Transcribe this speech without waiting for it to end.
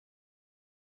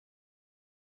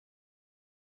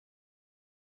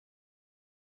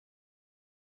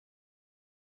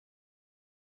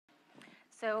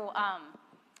So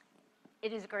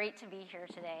it is great to be here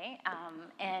today,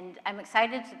 and I'm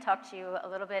excited to talk to you a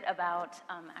little bit about,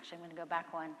 actually I'm going to go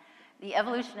back one, the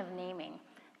evolution of naming.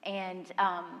 And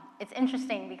it's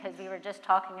interesting because we were just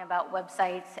talking about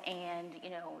websites and, you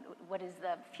know, what is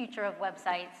the future of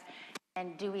websites,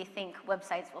 and do we think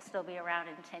websites will still be around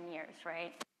in 10 years,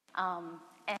 right?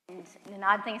 And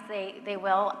Nanad thinks they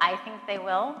will. I think they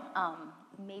will.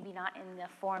 Maybe not in the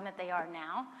form that they are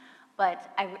now,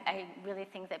 but I really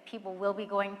think that people will be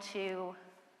going to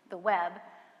the web,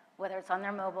 whether it's on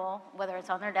their mobile, whether it's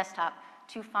on their desktop,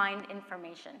 to find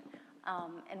information.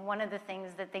 And one of the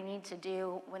things that they need to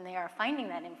do when they are finding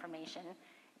that information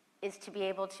is to be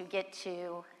able to get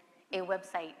to a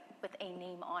website with a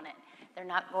name on it. They're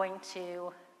not going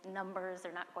to numbers,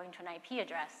 they're not going to an IP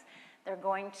address, they're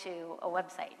going to a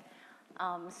website.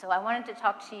 So I wanted to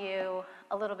talk to you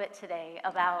a little bit today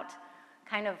about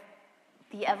kind of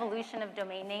the evolution of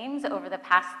domain names over the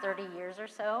past 30 years or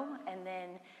so, and then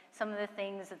some of the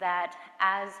things that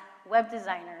as web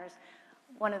designers,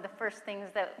 one of the first things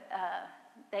that,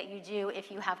 that you do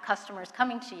if you have customers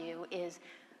coming to you is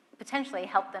potentially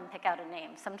help them pick out a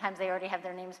name. Sometimes they already have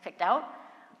their names picked out,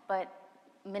 but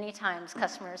many times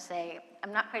customers say,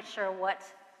 I'm not quite sure what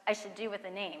I should do with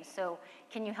a name, so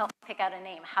can you help me pick out a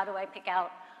name? How do I pick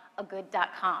out a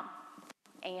good.com?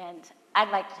 And I'd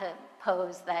like to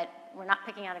pose that we're not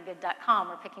picking out a good.com,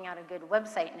 we're picking out a good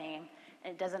website name,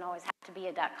 and it doesn't always have to be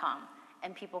a .com,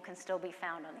 and people can still be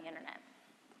found on the internet.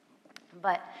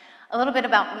 But a little bit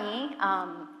about me.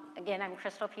 Again, I'm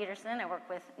Crystal Peterson. I work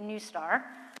with Neustar,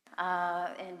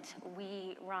 and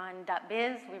we run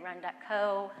 .biz, we run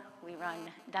 .co, we run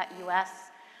 .us,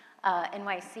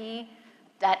 NYC,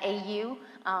 .au,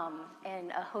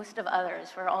 and a host of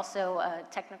others. We're also a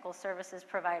technical services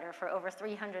provider for over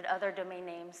 300 other domain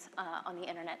names on the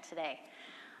internet today.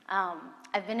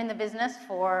 I've been in the business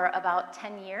for about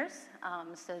 10 years,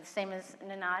 so the same as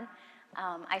Nanad.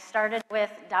 I started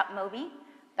with .mobi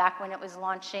back when it was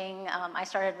launching. I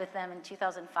started with them in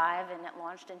 2005, and it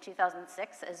launched in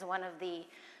 2006 as one of the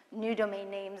new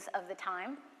domain names of the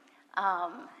time.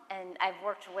 And I've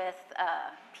worked with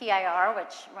PIR,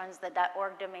 which runs the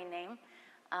 .org domain name,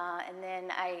 and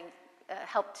then I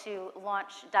helped to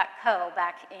launch .co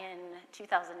back in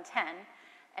 2010,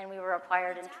 and we were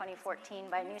acquired in 2014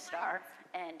 by Neustar,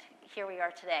 and here we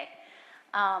are today.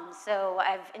 So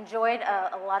I've enjoyed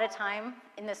a lot of time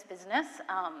in this business,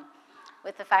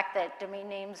 with the fact that domain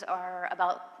names are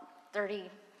about 30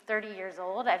 years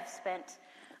old. I've spent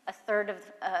a third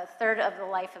of the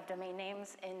life of domain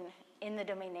names in the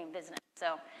domain name business,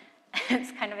 so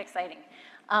it's kind of exciting.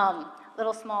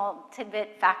 Little small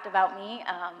tidbit fact about me,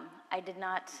 I did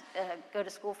not go to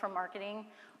school for marketing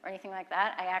or anything like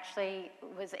that. I actually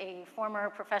was a former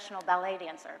professional ballet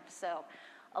dancer, so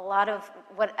a lot of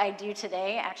what I do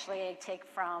today actually I take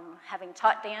from having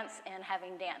taught dance and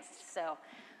having danced, so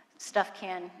stuff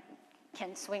can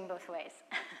swing both ways.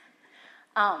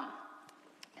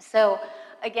 So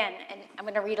again, and I'm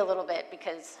going to read a little bit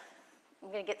because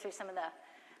I'm going to get through some of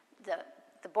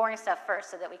the boring stuff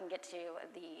first so that we can get to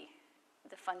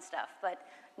the fun stuff. But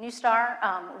Neustar,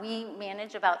 we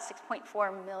manage about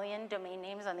 6.4 million domain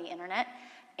names on the internet,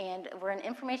 and we're an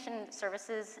information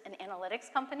services and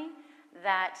analytics company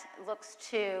that looks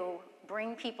to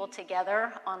bring people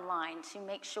together online to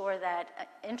make sure that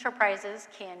enterprises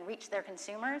can reach their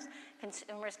consumers,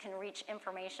 consumers can reach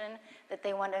information that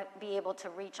they want to be able to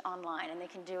reach online, and they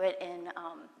can do it in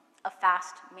a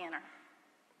fast manner.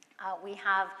 We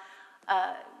have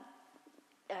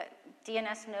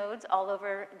DNS nodes all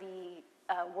over the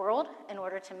world in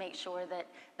order to make sure that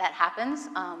that happens.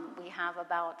 We have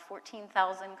about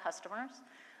 14,000 customers.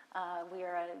 We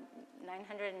are a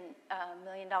 $900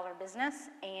 million business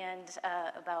and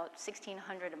about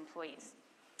 1,600 employees.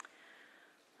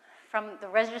 From the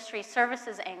Registry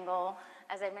Services angle,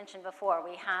 as I mentioned before,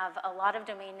 we have a lot of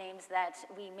domain names that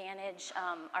we manage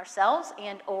ourselves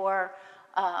and or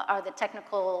are the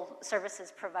technical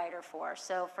services provider for.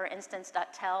 So for instance,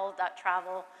 .tel,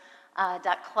 .travel,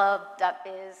 .club,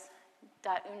 .biz,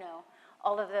 .uno.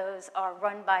 All of those are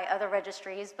run by other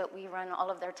registries, but we run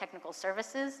all of their technical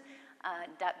services.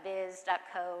 .biz,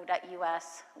 .co,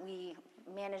 .us, we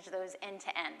manage those end to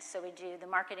end. So we do the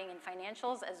marketing and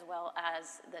financials as well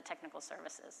as the technical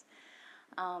services.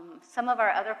 Some of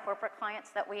our other corporate clients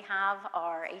that we have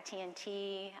are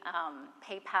AT&T,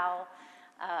 PayPal,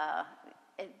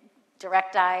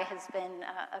 DirectEye has been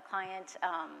a client,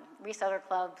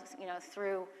 ResellerClub, you know,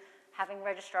 through having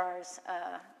registrars,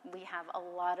 we have a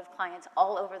lot of clients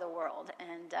all over the world,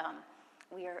 and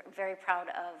we are very proud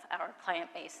of our client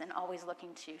base and always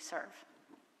looking to serve.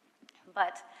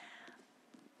 But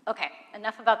Okay,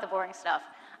 enough about the boring stuff.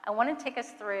 I want to take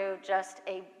us through just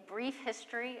a brief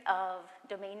history of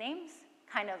domain names,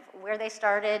 kind of where they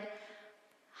started,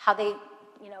 how they,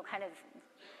 kind of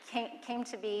came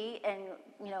to be, and,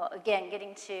 again,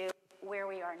 getting to where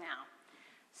we are now.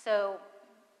 So,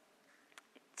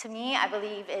 to me, I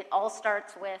believe it all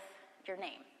starts with your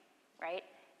name, right?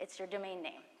 It's your domain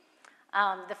name.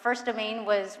 The first domain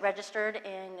was registered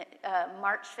in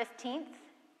March 15th,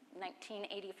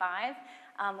 1985,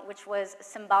 which was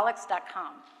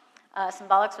symbolics.com.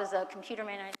 Symbolics was a computer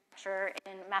manufacturer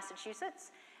in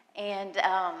Massachusetts, and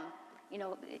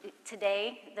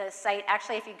today the site,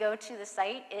 actually if you go to the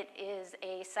site, it is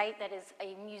a site that is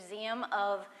a museum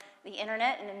of the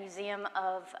internet and a museum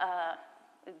of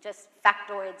just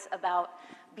factoids about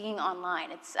being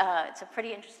online. It's a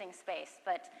pretty interesting space,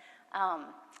 but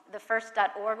the first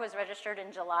 .org was registered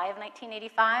in July of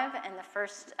 1985, and the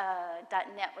first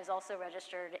 .net was also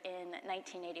registered in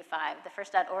 1985. The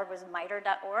first .org was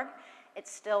MITRE.org.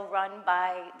 It's still run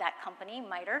by that company,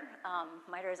 MITRE.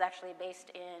 MITRE is actually based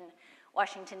in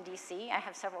Washington, D.C. I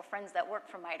have several friends that work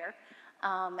for MITRE.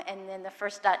 And then the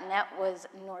first .net was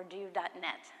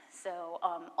Nordu.net, so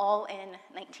all in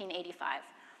 1985.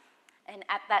 And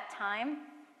at that time,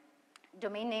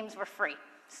 domain names were free,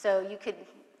 so you could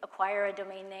acquire a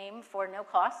domain name for no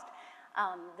cost.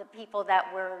 The people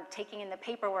that were taking in the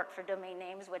paperwork for domain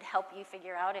names would help you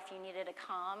figure out if you needed a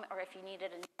com, or if you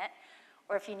needed a net,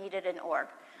 or if you needed an org.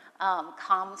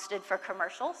 Com stood for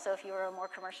commercial, so if you were a more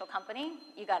commercial company,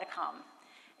 you got a com.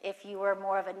 If you were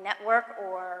more of a network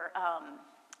or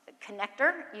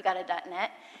connector, you got a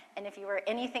 .net, and if you were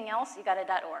anything else, you got a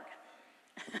 .org.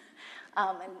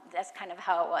 And that's kind of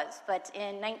how it was. But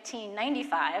in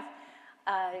 1995,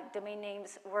 domain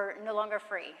names were no longer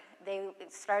free. They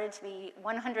started to be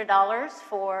 $100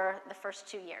 for the first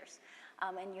 2 years,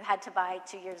 and you had to buy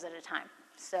 2 years at a time.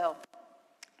 So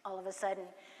all of a sudden,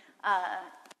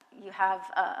 you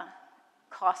have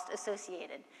cost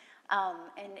associated,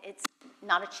 and it's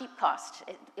not a cheap cost.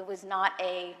 It was not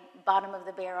a bottom of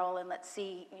the barrel, and let's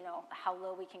see, how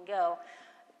low we can go.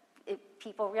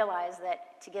 People realize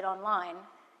that to get online,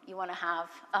 you want to have,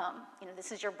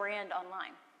 this is your brand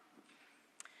online.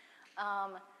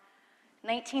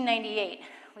 1998,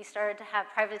 we started to have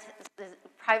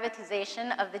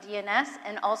privatization of the DNS,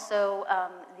 and also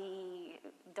the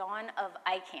dawn of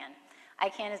ICANN.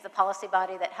 ICANN is the policy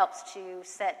body that helps to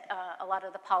set a lot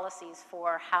of the policies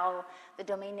for how the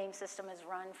domain name system is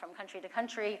run from country to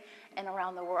country and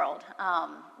around the world.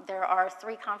 There are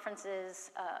 3 conferences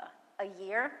a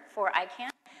year for ICANN.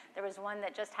 There was one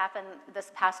that just happened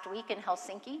this past week in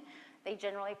Helsinki. They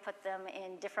generally put them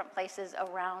in different places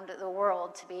around the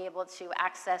world to be able to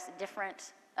access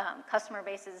different customer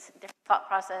bases, different thought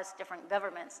process, different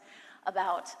governments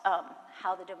about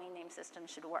how the domain name system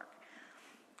should work.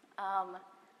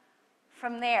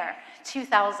 From there,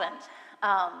 2000,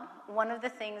 one of the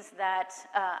things that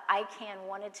ICANN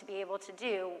wanted to be able to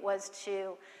do was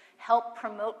to help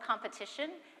promote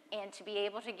competition and to be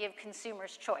able to give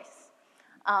consumers choice.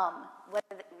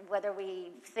 Whether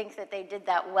we think that they did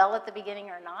that well at the beginning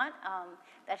or not,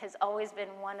 that has always been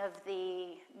one of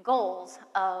the goals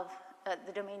of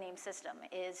the domain name system,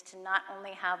 is to not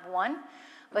only have one,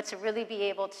 but to really be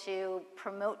able to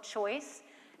promote choice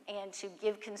and to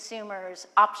give consumers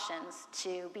options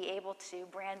to be able to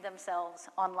brand themselves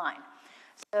online.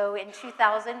 So in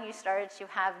 2000, you started to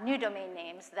have new domain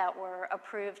names that were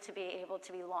approved to be able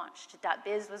to be launched.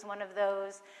 .biz was one of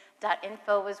those,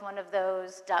 .info was one of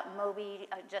those, .mobi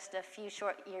just a few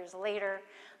short years later,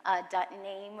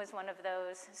 .name was one of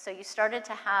those. So you started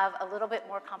to have a little bit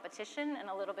more competition and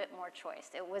a little bit more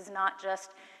choice. It was not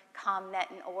just com, net,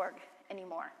 and org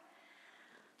anymore.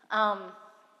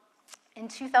 In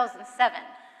 2007,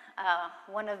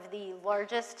 one of the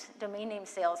largest domain name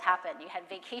sales happened. You had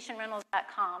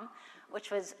vacationrentals.com,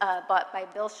 which was bought by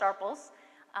Bill Sharples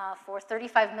for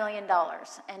 $35 million.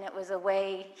 And it was a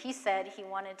way, he said he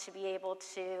wanted to be able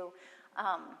to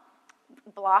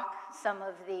block some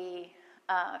of the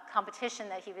competition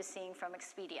that he was seeing from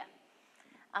Expedia.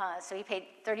 So he paid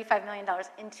 $35 million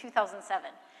in 2007.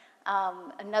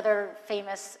 Another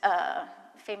famous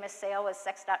sale was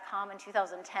sex.com in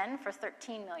 2010 for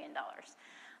 $13 million.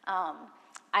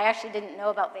 I actually didn't know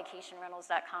about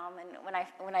vacationrentals.com, and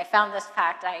when I found this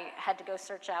fact, I had to go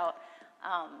search out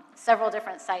several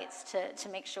different sites to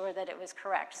make sure that it was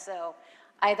correct. So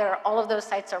either all of those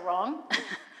sites are wrong,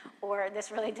 or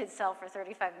this really did sell for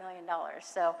 $35 million.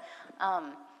 So,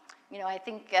 I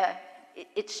think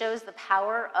it shows the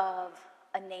power of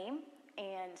a name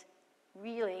and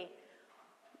really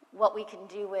what we can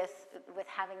do with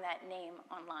having that name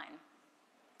online.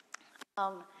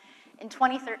 In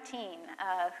 2013,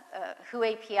 Who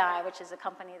API, which is a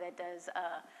company that does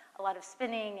a lot of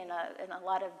spinning and a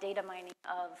lot of data mining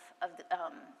of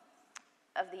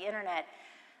the internet,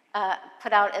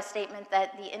 put out a statement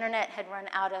that the internet had run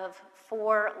out of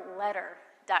 4-letter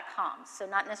 .coms. So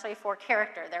not necessarily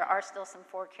 4-character, there are still some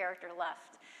 4-character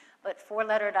left, but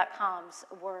 4-letter .coms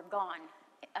were gone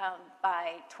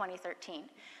by 2013.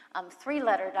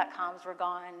 3-letter .coms were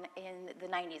gone in the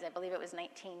 90s. I believe it was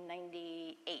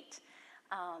 1998.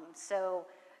 So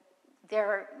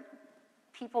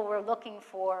people were looking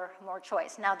for more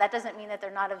choice. Now, that doesn't mean that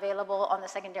they're not available on the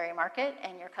secondary market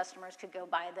and your customers could go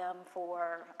buy them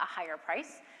for a higher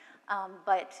price.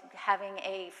 But having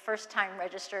a first-time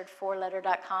registered 4-letter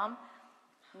 .com,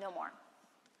 no more.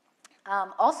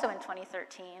 Also in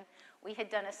 2013, we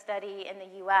had done a study in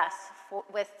the US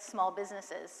with small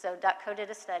businesses. So .co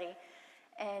did a study,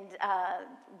 and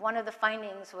one of the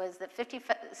findings was that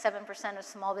 57% of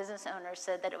small business owners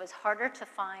said that it was harder to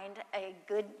find a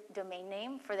good domain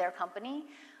name for their company.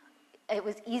 It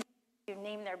was easier to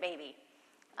name their baby.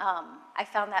 I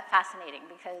found that fascinating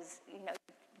because, you know,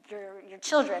 your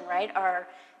children, right, are,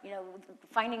 you know,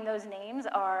 finding those names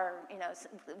are, you know,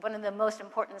 one of the most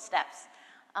important steps.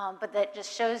 But that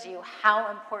just shows you how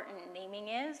important naming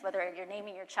is, whether you're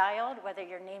naming your child, whether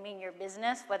you're naming your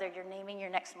business, whether you're naming your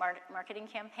next marketing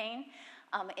campaign,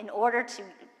 in order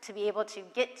to be able to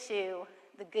get to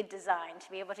the good design,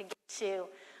 to be able to get to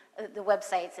the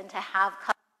websites and to have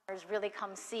customers really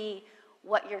come see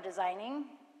what you're designing.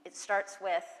 It starts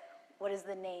with what is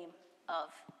the name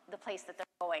of the place that they're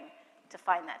going to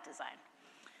find that design.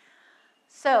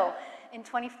 So in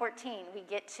 2014, we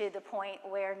get to the point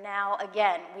where now,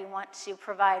 again, we want to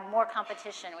provide more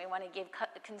competition. We want to give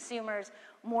consumers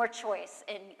more choice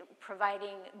in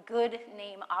providing good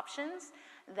name options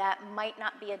that might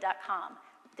not be a .com.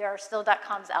 There are still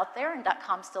 .coms out there, and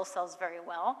 .com still sells very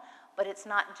well, but it's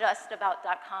not just about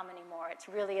 .com anymore. It's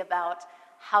really about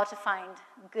how to find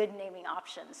good naming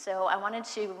options. So I wanted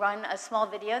to run a small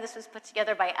video. This was put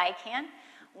together by ICANN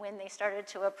when they started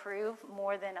to approve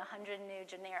more than 100 new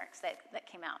generics that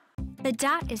came out. The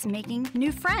Dot is making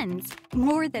new friends,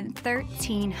 more than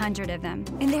 1,300 of them,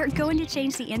 and they're going to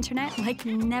change the internet like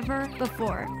never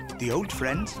before. The old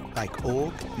friends, like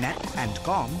org, net, and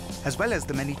com, as well as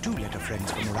the many 2-letter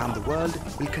friends from around the world,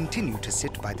 will continue to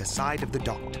sit by the side of the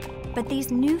Dot. But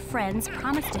these new friends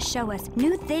promise to show us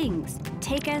new things,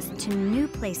 take us to new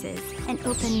places, and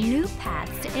open new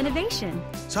paths to innovation.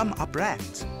 Some are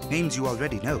brands, names you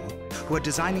already know, who are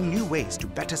designing new ways to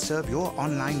better serve your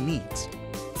online needs.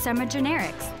 Some are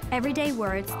generics, everyday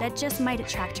words that just might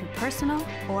attract your personal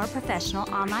or professional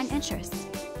online interests.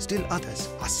 Still others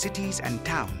are cities and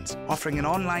towns, offering an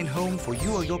online home for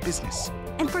you or your business.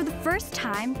 And for the first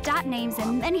time, Dot names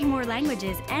in many more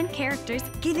languages and characters,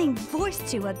 giving voice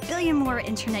to 1 billion more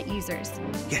internet users.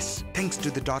 Yes, thanks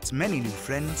to the Dot's many new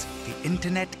friends, the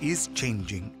internet is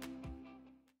changing.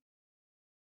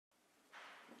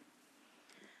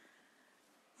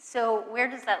 So where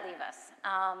does that leave us?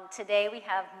 Today we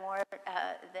have more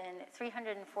than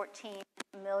 314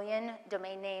 million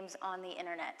domain names on the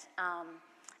internet.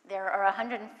 There are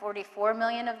 144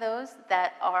 million of those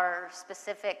that are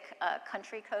specific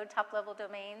country code top-level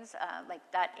domains, like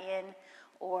 .in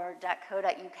or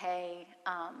 .co.uk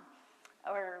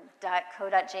or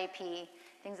 .co.jp,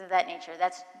 things of that nature.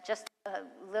 That's just a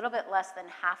little bit less than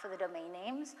half of the domain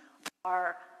names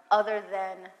are other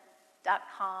than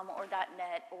 .com or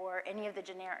 .net or any of the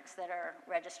generics that are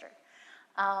registered.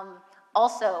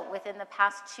 Also, within the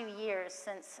past 2 years,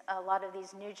 since a lot of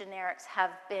these new generics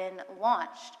have been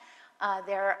launched,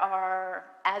 there are,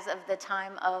 as of the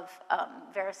time of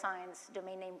VeriSign's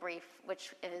domain name brief,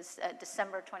 which is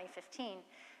December 2015,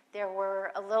 there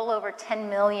were a little over 10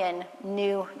 million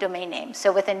new domain names.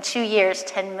 So within 2 years,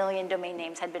 10 million domain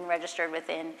names had been registered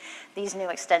within these new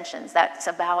extensions. That's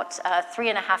about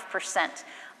 3.5%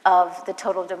 of the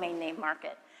total domain name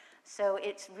market. So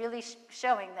it's really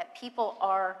showing that people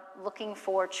are looking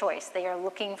for choice. They are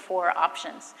looking for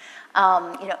options.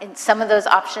 You know, and some of those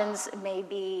options may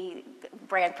be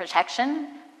brand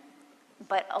protection,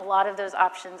 but a lot of those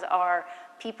options are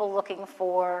people looking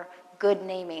for good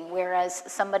naming, whereas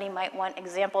somebody might want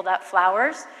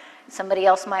example.flowers, somebody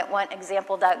else might want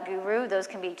example.guru. Those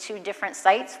can be 2 different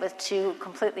sites with 2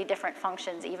 completely different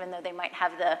functions, even though they might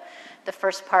have the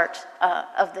first part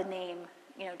of the name,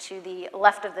 you know, to the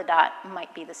left of the dot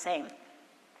might be the same.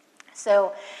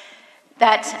 So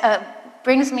that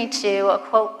brings me to a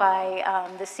quote by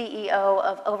the CEO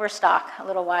of Overstock a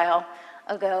little while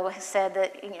ago, who said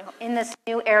that, you know, in this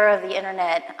new era of the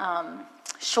internet,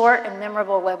 short and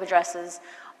memorable web addresses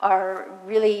are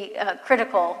really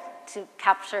critical to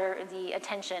capture the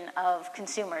attention of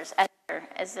consumers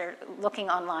as they're looking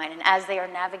online and as they are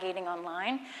navigating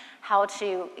online, how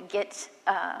to get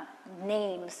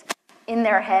names in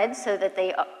their head so that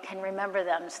they can remember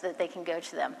them, so that they can go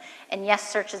to them. And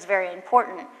yes, search is very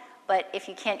important, but if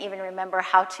you can't even remember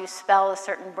how to spell a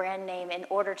certain brand name in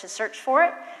order to search for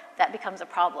it, that becomes a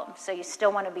problem. So you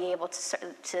still want to be able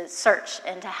to search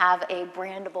and to have a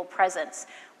brandable presence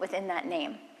within that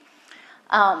name.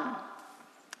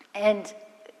 And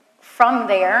from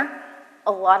there,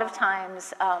 a lot of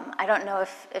times, I don't know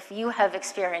if you have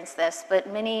experienced this,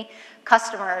 but many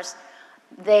customers,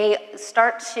 they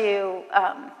start to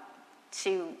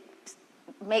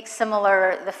make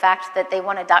similar the fact that they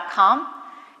want a .com,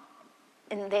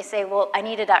 and they say, well, I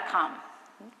need a .com.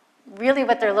 Really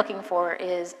what they're looking for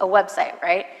is a website,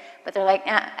 right? But they're like,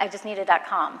 I just need a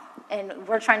 .com. And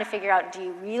we're trying to figure out, do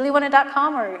you really want a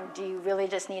 .com or do you really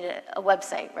just need a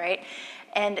website, right?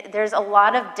 And there's a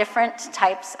lot of different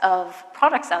types of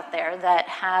products out there that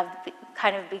have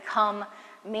kind of become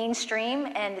mainstream,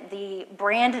 and the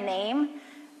brand name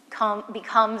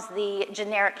becomes the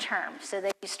generic term. So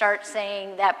that you start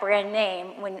saying that brand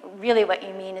name when really what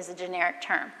you mean is a generic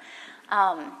term.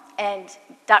 And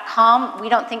 .com, we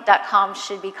don't think .com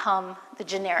should become the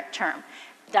generic term.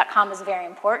 .com is very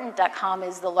important. .com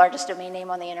is the largest domain name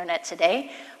on the internet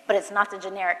today, but it's not the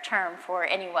generic term for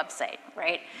any website,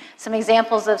 right? Some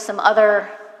examples of some other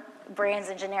brands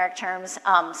and generic terms.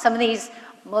 Some of these,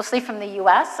 mostly from the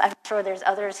US. I'm sure there's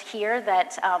others here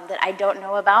that I don't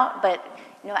know about, but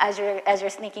you know, as you're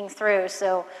thinking through.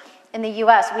 So in the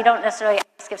US, we don't necessarily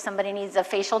ask if somebody needs a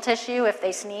facial tissue if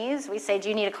they sneeze. We say, do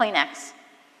you need a Kleenex?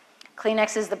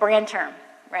 Kleenex is the brand term,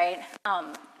 right?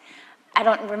 I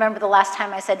don't remember the last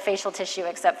time I said facial tissue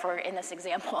except for in this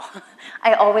example.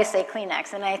 I always say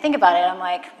Kleenex, and I think about it, I'm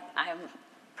like, I'm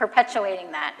perpetuating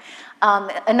that.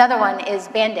 Another one is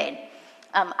Band-Aid.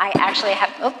 I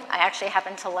actually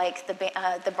happen to like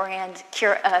the brand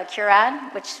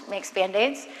Curad, which makes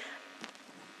Band-Aids,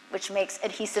 which makes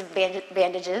adhesive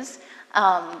bandages.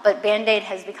 But Band-Aid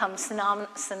has become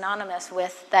synonymous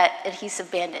with that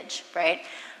adhesive bandage, right?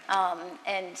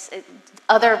 And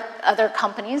other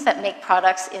companies that make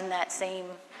products in that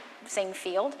same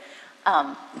field,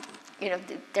 you know,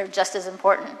 they're just as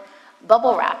important.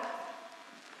 Bubble wrap.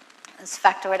 This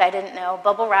factoid I didn't know.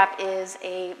 Bubble wrap is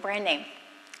a brand name,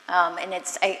 and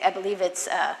it's I believe it's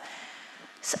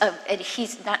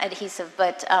not adhesive,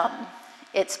 but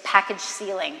it's package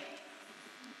sealing.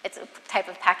 It's a type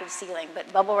of package sealing,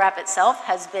 but bubble wrap itself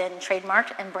has been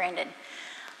trademarked and branded.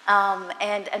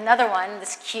 And another one,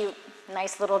 this cute,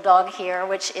 nice little dog here,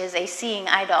 which is a seeing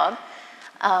eye dog.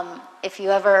 If you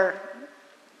a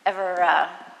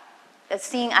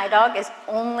seeing eye dog is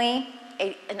only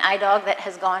an eye dog that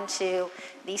has gone to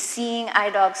the Seeing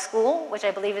Eye Dog School, which I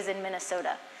believe is in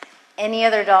Minnesota. Any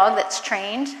other dog that's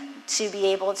trained to be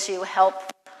able to help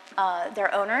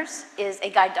their owners is a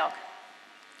guide dog.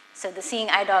 So the Seeing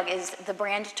Eye Dog is the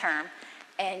brand term,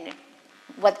 and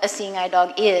what a seeing eye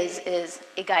dog is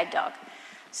a guide dog.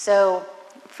 So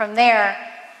from there,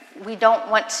 we don't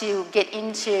want to get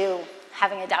into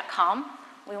having a .com.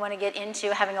 We want to get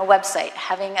into having a website,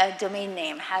 having a domain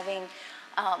name, having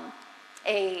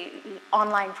a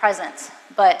online presence.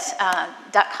 But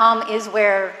 .com is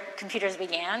where computers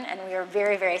began, and we are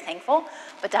very, very thankful.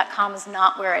 But .com is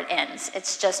not where it ends.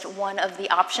 It's just one of the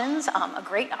options, a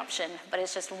great option, but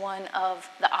it's just one of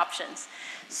the options.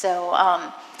 So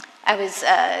I was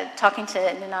talking to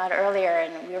Ninad earlier,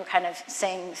 and we were kind of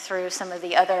saying through some of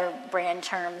the other brand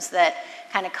terms that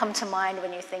kind of come to mind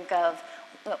when you think of,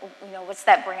 you know, what's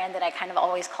that brand that I kind of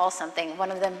always call something?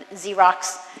 One of them,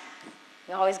 Xerox.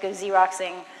 You always go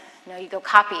Xeroxing. You know, you go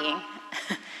copying.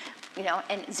 You know,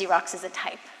 and Xerox is a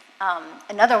type.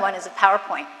 Another one is a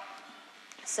PowerPoint.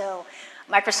 So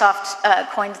Microsoft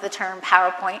coined the term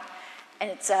PowerPoint,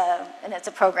 and it's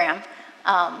a program.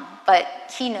 But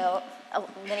Keynote,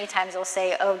 many times they'll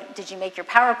say, oh, did you make your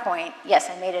PowerPoint? Yes,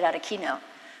 I made it out of Keynote.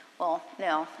 Well,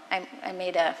 no, I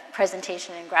made a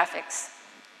presentation and graphics,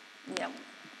 you know,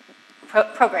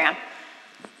 program.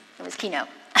 It was Keynote.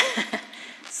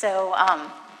 So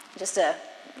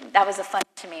that was a fun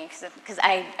to me, because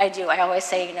I always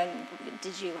say, you know,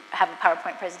 did you have a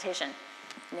PowerPoint presentation?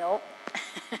 Nope.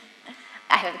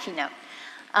 I have a Keynote.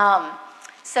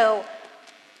 So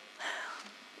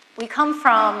we come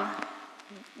from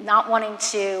not wanting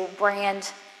to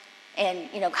brand and,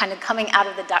 you know, kind of coming out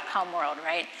of the .com world,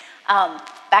 right?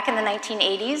 Back in the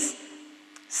 1980s,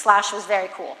 slash was very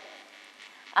cool.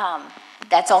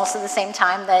 That's also the same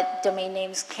time that domain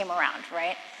names came around,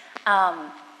 right?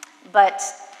 But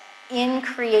in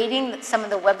creating some of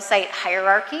the website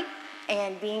hierarchy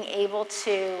and being able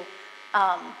to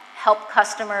help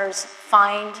customers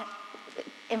find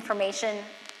information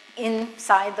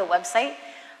inside the website,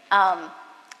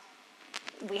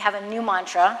 we have a new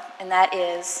mantra, and that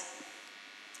is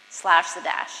slash the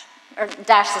dash, or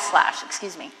dash the slash,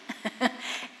 excuse me.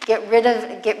 Get rid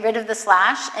of the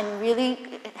slash and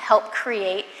really help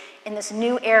create, in this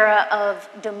new era of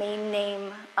domain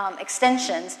name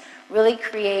extensions, really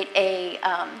create a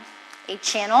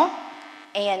channel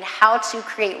and how to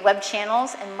create web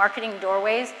channels and marketing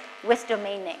doorways with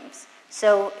domain names.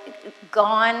 So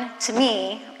gone, to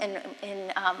me,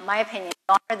 in my opinion,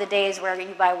 gone are the days where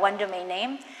you buy one domain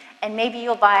name and maybe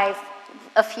you'll buy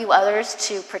a few others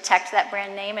to protect that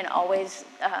brand name and always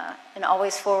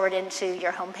forward into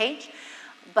your homepage.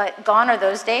 But gone are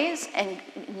those days, and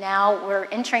now we're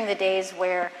entering the days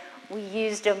where we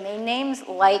use domain names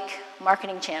like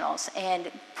marketing channels and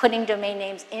putting domain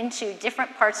names into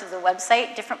different parts of the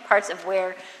website, different parts of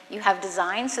where you have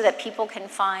design so that people can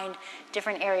find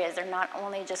different areas. They're not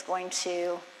only just going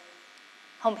to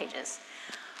homepages.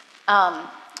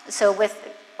 So with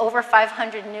over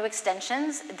 500 new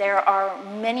extensions, there are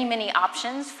many, many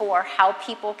options for how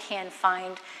people can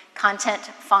find content,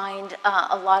 find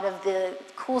a lot of the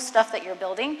cool stuff that you're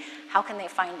building. How can they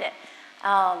find it?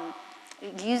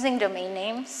 Using domain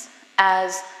names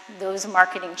as those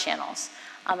marketing channels.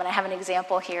 And I have an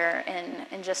example here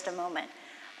in just a moment.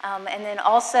 And then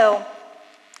also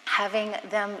having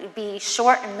them be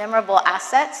short and memorable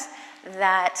assets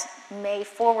that may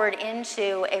forward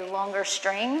into a longer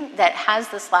string that has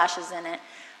the slashes in it,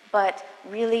 but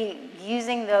really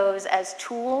using those as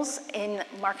tools in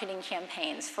marketing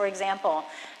campaigns. For example,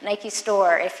 Nike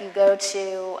Store, if you go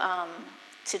to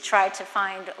try to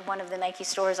find one of the Nike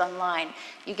stores online,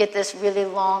 you get this really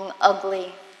long,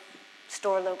 ugly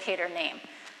store locator name.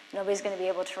 Nobody's going to be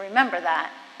able to remember that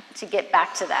to get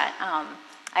back to that.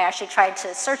 I actually tried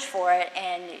to search for it,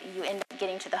 and you end up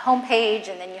getting to the home page,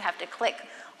 and then you have to click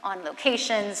on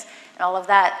locations and all of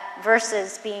that,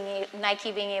 versus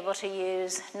Nike being able to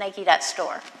use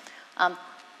Nike.store.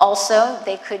 Also,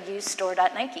 they could use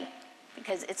store.nike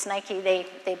because it's Nike, they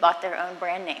bought their own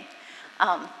brand name.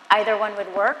 Either one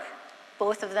would work.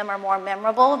 Both of them are more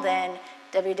memorable than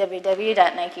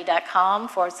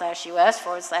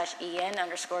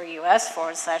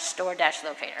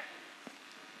www.nike.com/us/en_us/store-locator.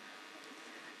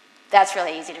 That's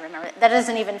really easy to remember. That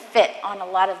doesn't even fit on a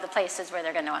lot of the places where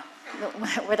they're going to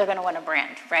want to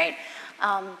brand, right?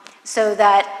 So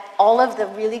that all of the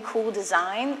really cool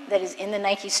design that is in the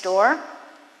Nike store,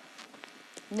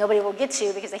 nobody will get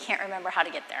to because they can't remember how to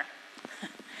get there.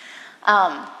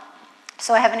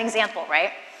 So I have an example,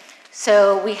 right?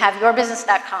 So we have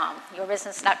yourbusiness.com.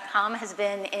 Yourbusiness.com has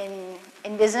been in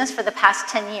business for the past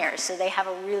 10 years, so they have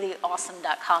a really awesome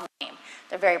 .com name.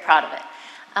 They're very proud of it.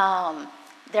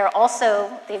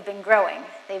 They've been growing.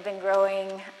 They've been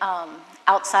growing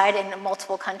outside in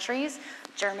multiple countries,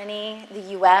 Germany, the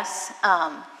US,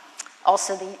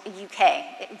 also the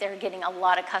UK. They're getting a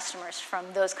lot of customers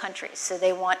from those countries, so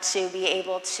they want to be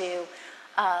able to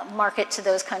market to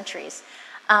those countries.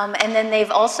 And then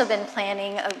they've also been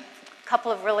planning a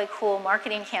couple of really cool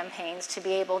marketing campaigns to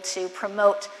be able to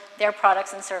promote their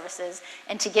products and services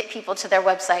and to get people to their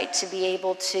website to be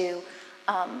able to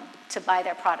buy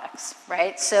their products,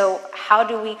 right? So how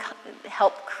do we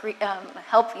help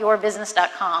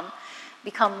yourbusiness.com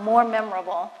become more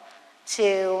memorable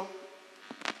to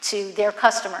their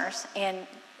customers and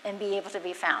be able to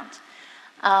be found?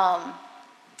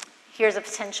 Here's a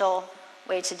potential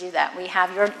way to do that. We have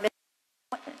Yourbusiness,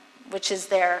 which is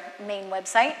their main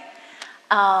website.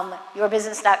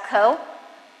 Yourbusiness.co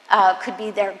could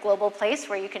be their global place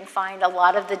where you can find a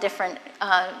lot of the different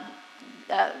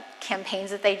campaigns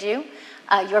that they do.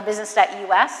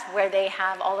 Yourbusiness.us, where they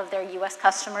have all of their US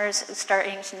customers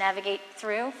starting to navigate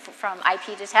through from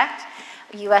IP Detect.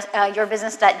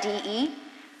 Yourbusiness.de,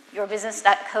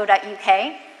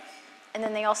 yourbusiness.co.uk, and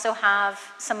then they also have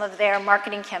some of their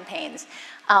marketing campaigns.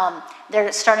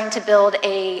 They're starting to build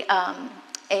a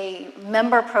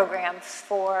member program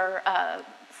for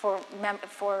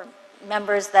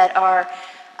members that are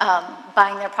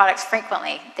buying their products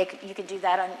frequently. You could do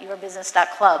that on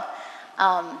yourbusiness.club.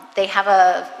 They have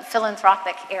a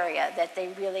philanthropic area that they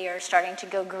really are starting to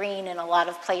go green in a lot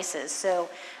of places. So,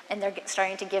 and they're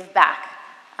starting to give back.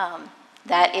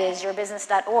 That is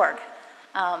yourbusiness.org.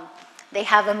 They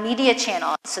have a media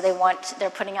channel, so they're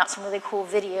putting out some really cool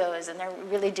videos, and they're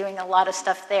really doing a lot of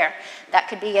stuff there. That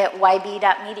could be at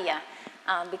yb.media,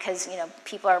 because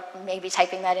people are maybe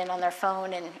typing that in on their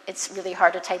phone, and it's really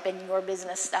hard to type in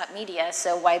yourbusiness.media,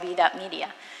 so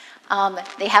yb.media.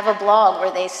 They have a blog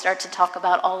where they start to talk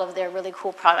about all of their really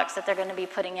cool products that they're going to be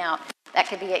putting out. That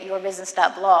could be at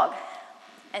yourbusiness.blog.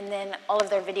 And then all of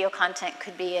their video content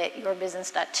could be at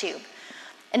yourbusiness.tube.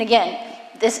 And again,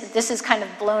 this is kind of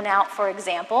blown out for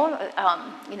example.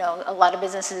 You know, a lot of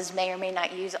businesses may or may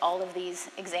not use all of these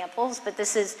examples, but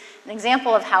this is an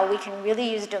example of how we can really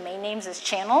use domain names as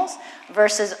channels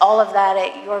versus all of that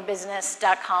at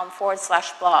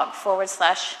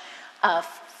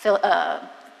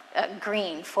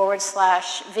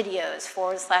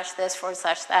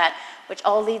yourbusiness.com/blog/green/videos/this/that, which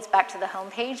all leads back to the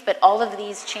homepage, but all of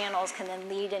these channels can then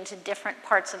lead into different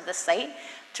parts of the site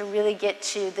to really get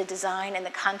to the design and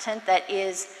the content that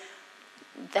is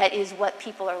what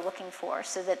people are looking for,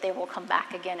 so that they will come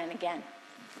back again and again.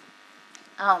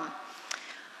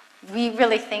 We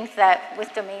really think that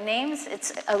with domain names,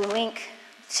 it's a link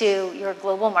to your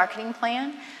global marketing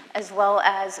plan, as well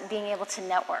as being able to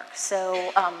network.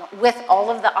 So with all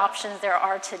of the options there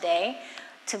are today,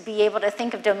 to be able to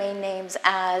think of domain names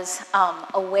as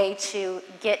a way to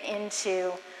get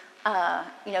into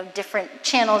you know, different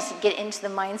channels, get into the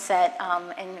mindset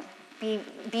and be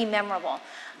memorable.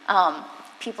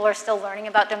 People are still learning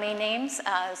about domain names.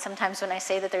 Sometimes when I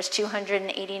say that there's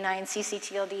 289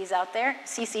 CCTLDs out there,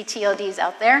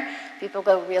 people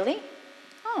go, really?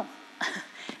 Oh.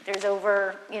 There's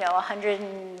over, you know,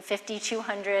 150,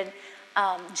 200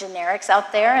 generics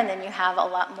out there, and then you have a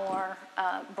lot more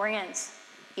brands.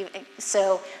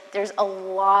 So there's a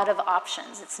lot of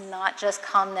options. It's not just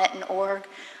 .comnet and .org,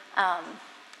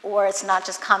 or it's not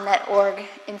just .comnet, .org,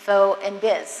 info, and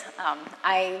 .biz.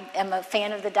 I am a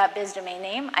fan of the .biz domain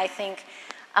name. I think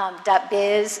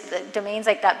 .biz, the domains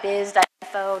like .biz,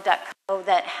 .info, .co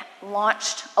that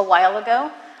launched a while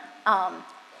ago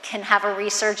can have a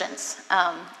resurgence.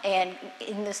 And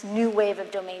in this new wave of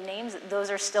domain names,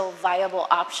 those are still viable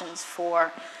options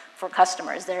for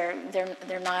customers. They're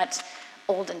not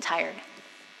old and tired.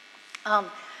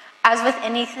 As with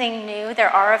anything new, there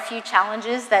are a few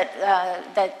challenges that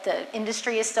the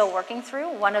industry is still working through.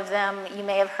 One of them you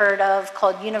may have heard of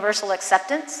called universal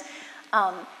acceptance.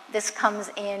 This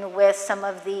comes in with some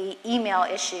of the email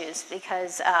issues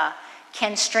because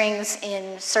can strings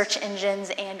in search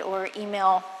engines and or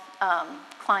email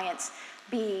clients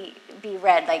be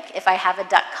read? Like if I have a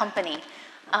 .company,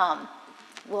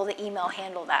 will the email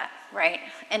handle that, right?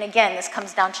 And again, this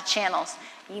comes down to channels.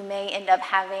 You may end up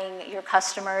having your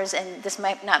customers, and this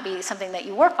might not be something that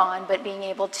you work on, but being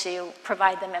able to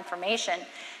provide them information.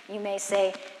 You may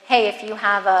say, hey, if you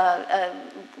have a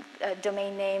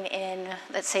domain name in,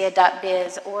 let's say, a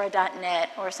 .biz or a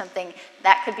 .net or something,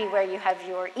 that could be where you have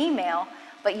your email,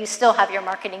 but you still have your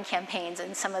marketing campaigns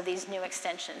and some of these new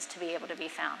extensions to be able to be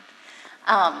found.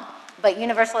 But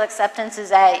universal acceptance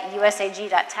is at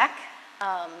usag.tech.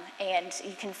 And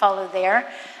you can follow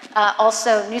there.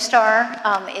 Also, Neustar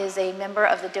is a member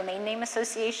of the Domain Name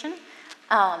Association,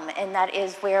 and that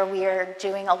is where we are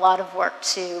doing a lot of work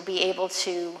to be able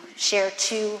to share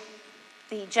to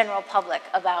the general public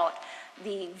about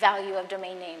the value of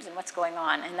domain names and what's going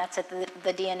on, and that's at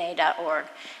the DNA.org.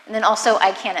 And then also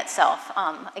ICANN itself.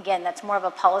 Again, that's more of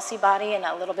a policy body and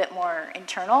a little bit more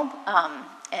internal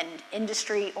and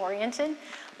industry-oriented,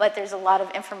 but there's a lot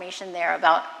of information there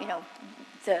about, you know,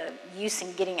 the use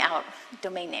in getting out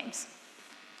domain names.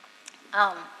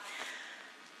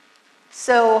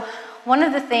 So one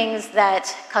of the things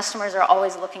that customers are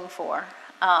always looking for,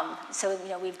 so you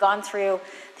know, we've gone through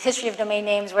the history of domain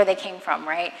names, where they came from,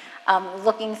 right?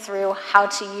 Looking through how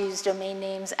to use domain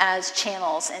names as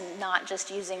channels and not just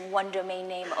using one domain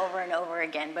name over and over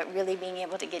again, but really being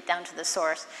able to get down to the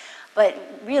source. But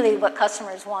really what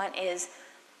customers want is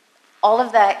all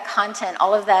of that content,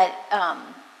 all of that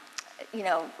you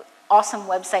know, awesome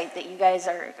website that you guys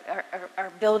are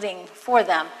building for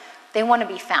them, they want to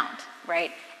be found,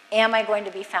 right? Am I going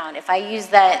to be found? If I use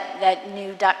that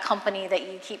new .company that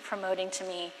you keep promoting to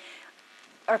me,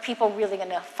 are people really going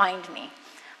to find me?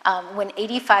 When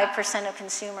 85% of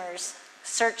consumers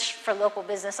search for local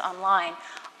business online,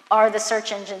 are the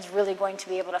search engines really going to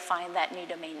be able to find that new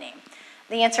domain name?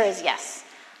 The answer is yes.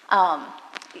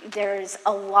 There's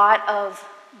a lot of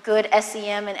good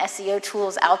SEM and SEO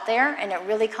tools out there, and it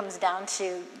really comes down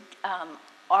to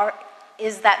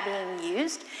is that being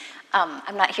used?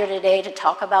 I'm not here today to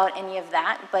talk about any of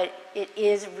that, but it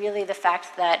is really the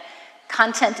fact that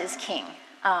content is king.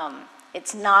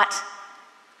 It's not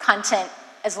content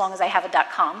as long as I have a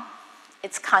 .com.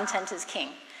 It's content is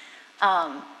king.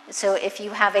 So if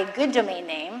you have a good domain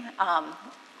name,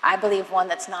 I believe one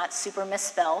that's not super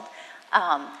misspelled,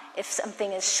 if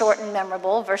something is short and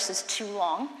memorable versus too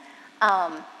long,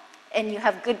 and you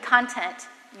have good content,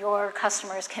 your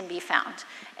customers can be found.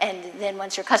 And then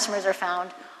once your customers are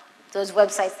found, those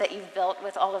websites that you've built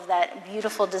with all of that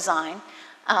beautiful design,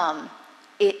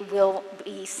 it will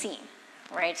be seen,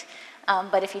 right?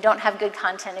 But if you don't have good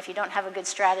content, if you don't have a good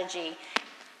strategy,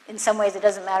 in some ways it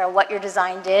doesn't matter what your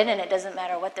design did and it doesn't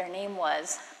matter what their name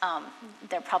was,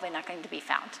 they're probably not going to be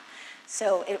found.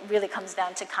 So it really comes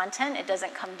down to content. It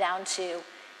doesn't come down to,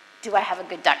 do I have a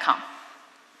good .com?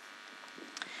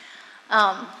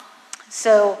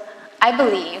 So I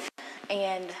believe,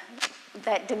 and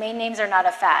that domain names are not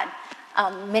a fad.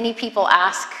 Many people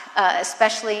ask,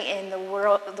 especially in the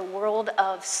world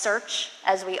of search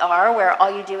as we are, where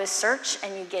all you do is search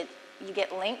and you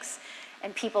get links,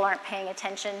 and people aren't paying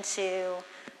attention to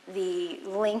the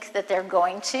link that they're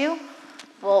going to.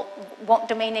 Well, won't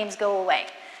domain names go away?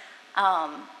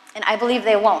 And I believe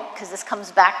they won't, because this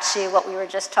comes back to what we were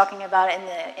just talking about in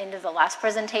the end of the last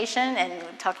presentation and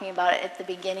talking about it at the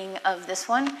beginning of this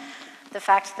one. The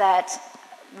fact that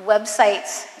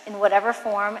websites in whatever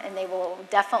form, and they will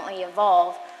definitely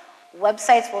evolve,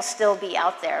 websites will still be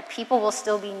out there. People will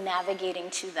still be navigating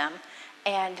to them.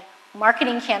 And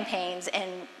marketing campaigns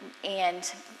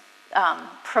and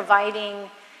providing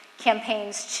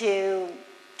campaigns to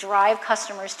drive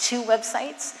customers to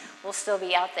websites will still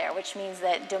be out there, which means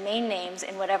that domain names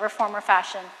in whatever form or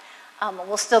fashion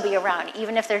will still be around.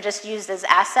 Even if they're just used as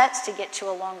assets to get to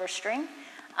a longer string,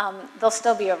 they'll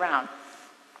still be around.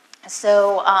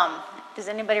 So does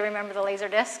anybody remember the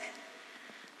Laserdisc?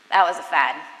 That was a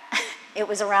fad. It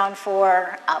was around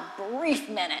for a brief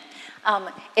minute.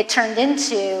 It turned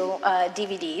into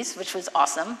DVDs, which was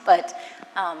awesome, but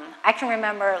I can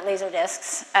remember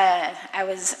Laserdiscs. I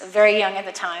was very young at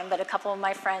the time, but a couple of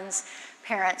my friends'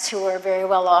 parents who were very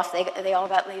well off, they all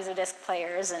got Laserdisc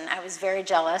players, and I was very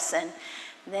jealous. And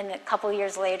then a couple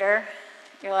years later,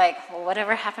 you're like, well,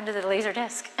 whatever happened to the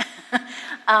Laserdisc?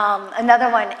 Another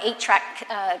one, 8-track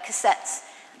cassettes.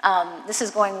 This is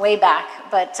going way back,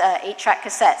 but 8-track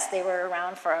cassettes, they were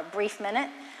around for a brief minute.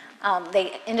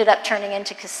 They ended up turning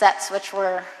into cassettes, which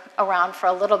were around for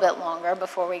a little bit longer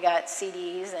before we got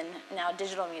CDs and now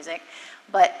digital music.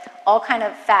 But all kind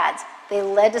of fads. They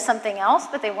led to something else,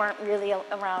 but they weren't really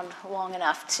around long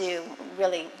enough to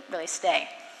really stay.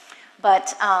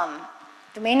 But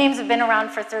domain names have been around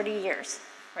for 30 years,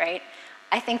 right?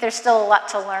 I think there's still a lot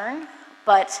to learn,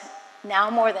 but now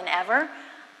more than ever,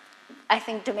 I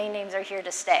think domain names are here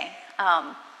to stay.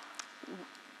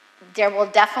 There will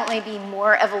definitely be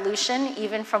more evolution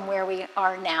even from where we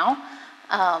are now.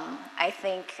 I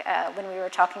think when we were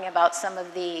talking about some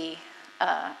of the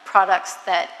products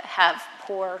that have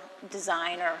poor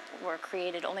design or were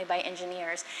created only by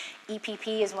engineers,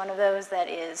 EPP is one of those that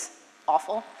is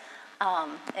awful.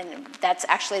 And that's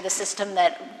actually the system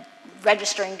that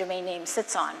registering domain names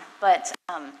sits on. But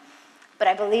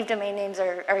I believe domain names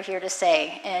are here to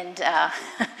stay. And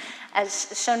as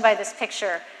shown by this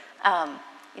picture,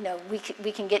 you know,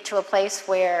 we can get to a place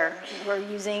where we're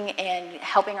using and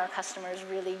helping our customers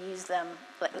really use them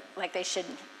like they should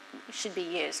be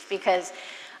used. Because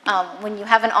when you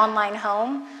have an online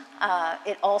home,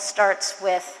 it all starts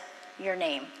with your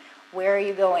name. Where are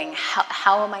you going?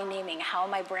 How am I naming? How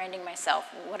am I branding myself?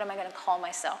 What am I going to call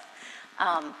myself?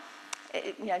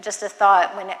 You know, just a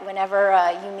thought. Whenever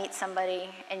you meet somebody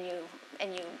and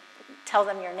you tell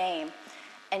them your name,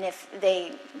 and if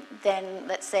they then,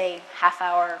 let's say, half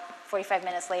hour, 45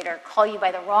 minutes later, call you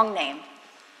by the wrong name,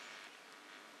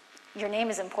 your name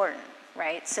is important,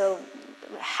 right? So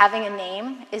having a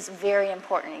name is very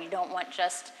important. You don't want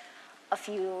just a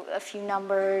few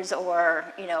numbers or,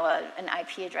 you know, an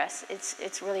IP address.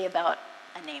 It's really about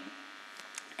a name.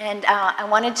 And I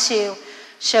wanted to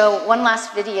show one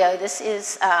last video. This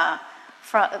is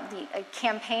from a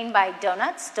campaign by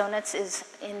Donuts. Donuts is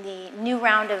in the new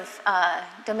round of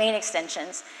domain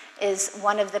extensions, is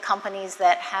one of the companies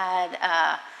that had,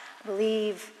 I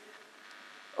believe,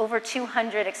 over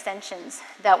 200 extensions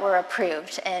that were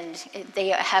approved, and they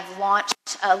have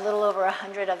launched a little over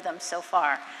 100 of them so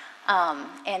far.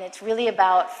 And it's really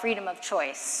about freedom of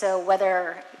choice. So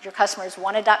whether your customers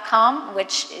want a .com,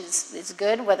 which is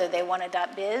good, whether they want a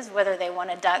 .biz, whether they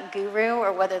want a .guru,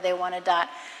 or whether they want a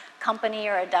 .company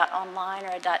or a .online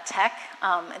or a .tech,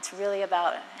 it's really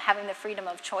about having the freedom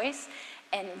of choice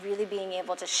and really being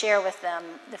able to share with them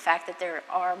the fact that there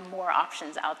are more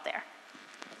options out there.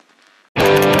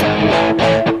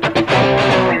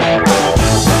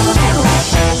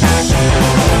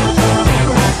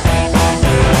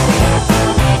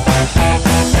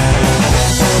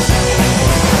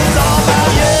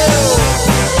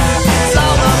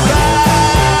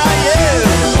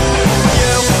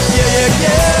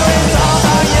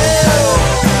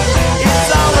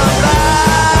 It's all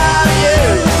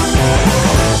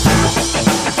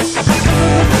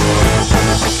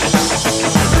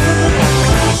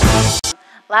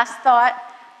thought,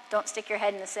 don't stick your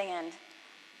head in the sand.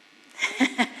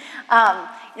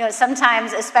 You know,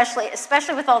 sometimes,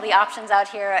 especially with all the options out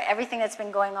here, everything that's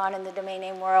been going on in the domain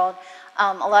name world,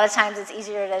 a lot of times it's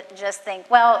easier to just think,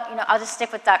 well, you know, I'll just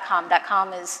stick with .com.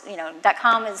 .com is, you know,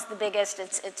 .com is the biggest.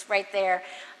 It's right there.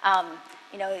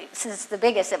 You know, since it's the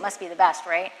biggest, it must be the best,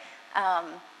 right?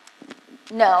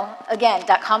 No, again,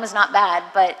 .com is not bad,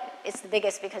 but it's the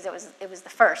biggest because it was the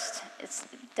first. It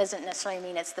doesn't necessarily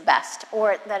mean it's the best,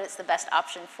 or that it's the best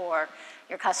option for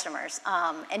your customers.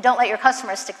 And don't let your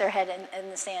customers stick their head in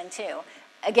the sand too.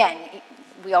 Again,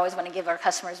 we always want to give our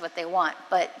customers what they want,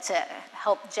 but to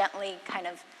help gently kind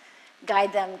of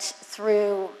guide them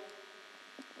through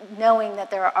knowing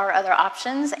that there are other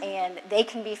options and they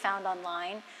can be found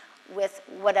online with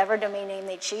whatever domain name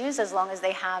they choose, as long as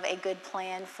they have a good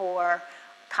plan for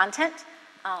content,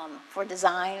 for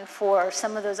design, for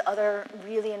some of those other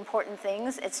really important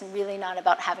things. It's really not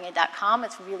about having a .com,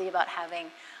 it's really about having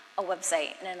a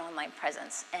website and an online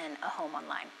presence and a home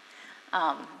online.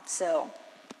 So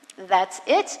that's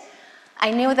it.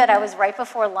 I knew that I was right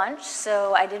before lunch,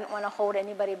 so I didn't want to hold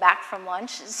anybody back from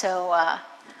lunch, so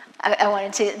I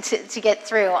wanted to get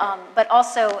through. But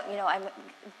also, you know, I'm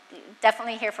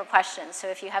definitely here for questions, so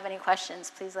if you have any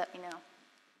questions, please let me know.